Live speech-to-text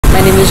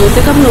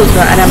Jyotika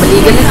and I'm a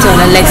legal intern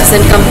at LEXIS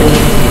and Company.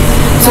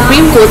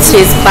 Supreme Court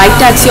states bike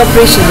taxi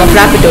operations of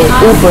Rapido,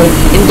 Uber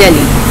in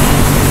Delhi.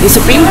 The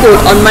Supreme Court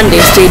on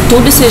Monday stayed two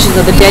decisions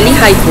of the Delhi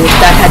High Court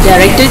that had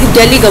directed the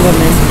Delhi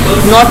government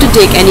not to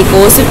take any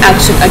coercive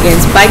action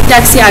against bike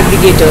taxi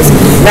aggregators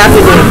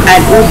Rapido and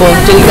Uber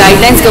till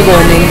guidelines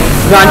governing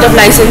grant of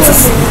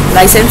licenses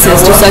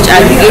to such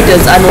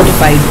aggregators are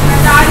notified.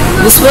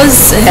 This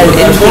was held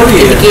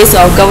in the case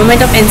of Government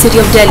of NCT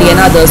of Delhi and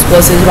others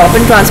versus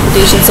Rapido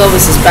Transportation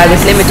Services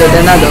Private Limited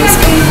and others.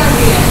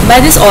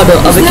 By this order,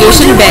 a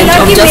vacation bench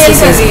of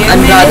Justices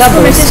Anuradha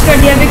Bose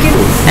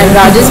and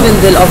Rajesh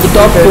Vindal of the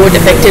top court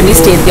effectively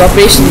state the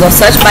operations of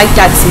such bike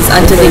taxis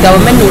until the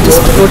government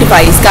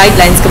notifies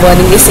guidelines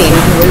governing the same.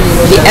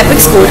 The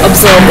apex court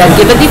observed that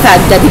given the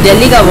fact that the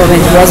Delhi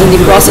government was in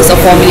the process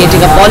of formulating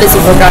a policy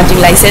for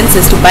granting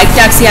licenses to bike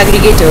taxi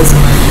aggregators,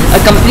 a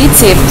complete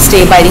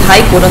stay by the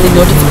High Court on the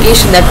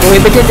notification that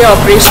prohibited their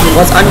operation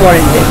was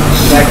unwarranted.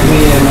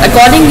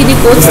 Accordingly, the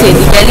court stayed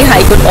the Delhi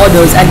High Court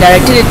orders and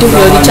directed it to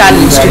hear the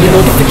challenge to the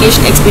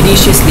notification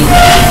expeditiously.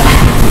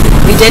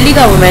 The Delhi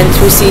government,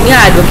 through senior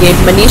advocate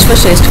Manish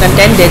Vashisht,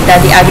 contended that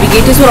the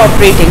aggregators were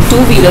operating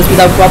two-wheelers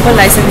without proper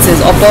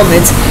licenses or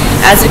permits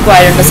as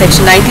required under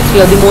Section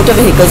 93 of the Motor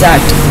Vehicles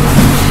Act.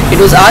 It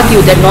was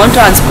argued that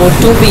non-transport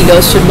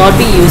two-wheelers should not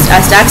be used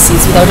as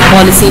taxis without a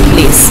policy in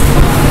place.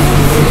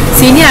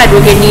 Senior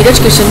advocate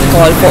Neeraj Kishan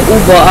Kaul for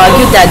Uber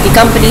argued that the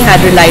company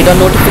had relied on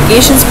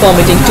notifications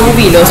permitting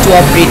two-wheelers to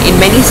operate in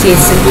many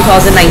states in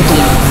 2019.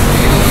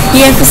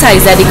 He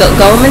emphasized that the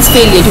government's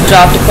failure to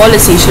draft a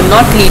policy should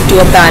not lead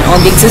to a ban on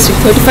the existing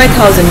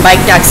 35,000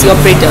 bike taxi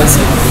operators.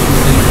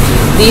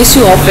 The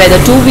issue of whether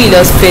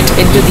two-wheelers fit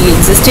into the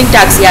existing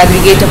taxi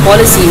aggregator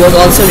policy was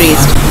also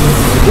raised.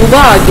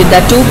 Uber argued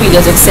that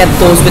two-wheelers except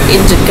those with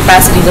engine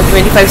capacities of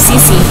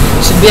 25cc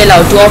should be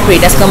allowed to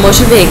operate as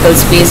commercial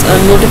vehicles based on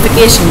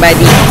notification by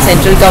the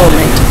central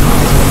government.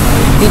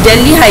 The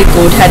Delhi High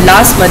Court had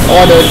last month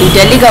ordered the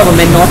Delhi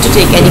government not to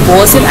take any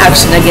coercive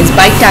action against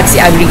bike taxi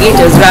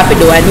aggregators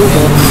Rapido and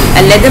Uber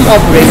and let them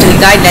operate till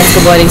guidelines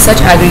governing such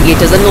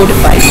aggregators are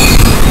notified.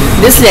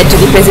 This led to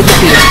the present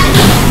appeal.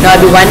 Now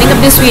I'll be winding up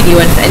this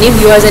video, and if any of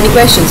you has any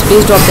questions,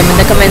 please drop them in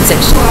the comment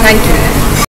section. Thank you.